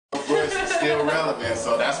still relevant.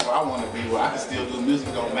 So that's where I want to be, where I can still do music.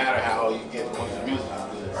 It don't matter how you get once the music is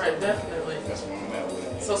good. Right, definitely. That's what I'm at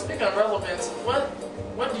with it. So speaking of relevance,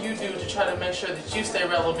 what do you do to try to make sure that you stay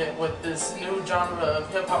relevant with this new genre of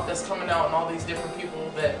hip hop that's coming out and all these different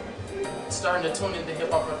people that starting to tune into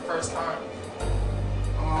hip hop for the first time?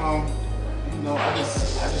 You know, I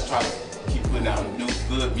just try to keep putting out new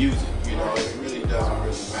good music. You know, it really doesn't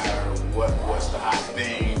really matter what's the hot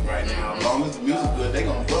thing right now. As long as the music's good, they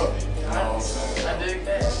gonna love it. You know what I'm saying? I dig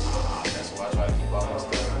that. That's why I try to keep all my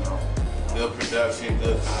stuff. You know, good production,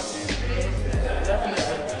 good content.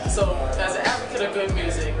 Definitely. So, as an advocate of good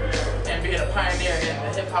music and being a pioneer in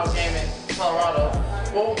the hip hop game in Colorado,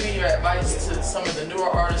 what would be your advice to some of the newer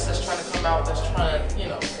artists that's trying to come out, that's trying to, you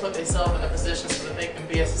know, put themselves in a position so that they can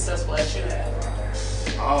be as successful as you have?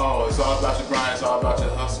 Oh, it's all about your grind, it's all about your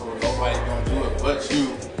hustle. Nobody's gonna do it but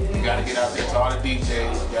you. You gotta get out there to all the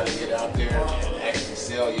DJs, you gotta get out there and actually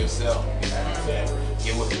sell yourself. You know what I'm saying?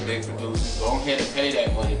 Get with the big producers. Go ahead and pay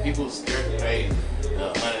that money. People scared to pay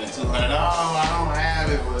 $100 and $200. Oh, I don't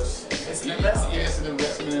have it, but it's an investment. Yeah, it's an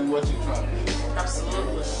investment in what you're trying to do.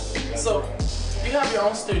 Absolutely. So, you have your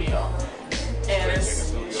own studio, and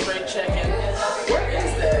it's straight checking. Where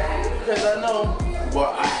is that? Because I know.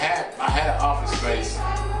 Well, I had an office space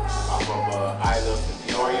off of Isla in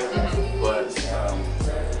Peoria, but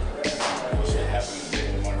shit happened. They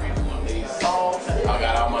didn't want to redo my lease. Oh, okay. I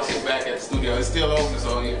got all my shit back at the studio. It's still open,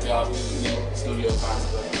 so if y'all need studio time.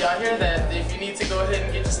 Y'all hear that? If you need to go ahead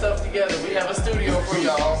and get your stuff together, we have a studio for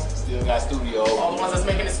y'all. Still got studio. All the ones that's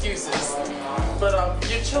making excuses. But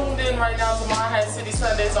you're tuned in right now to My Hat City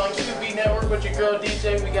Sundays on QB Network with your girl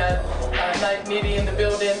DJ. We got Nyke Nitti in the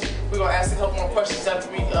building. We're going to ask a couple more questions after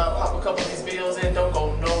we pop a couple of these videos in. Don't go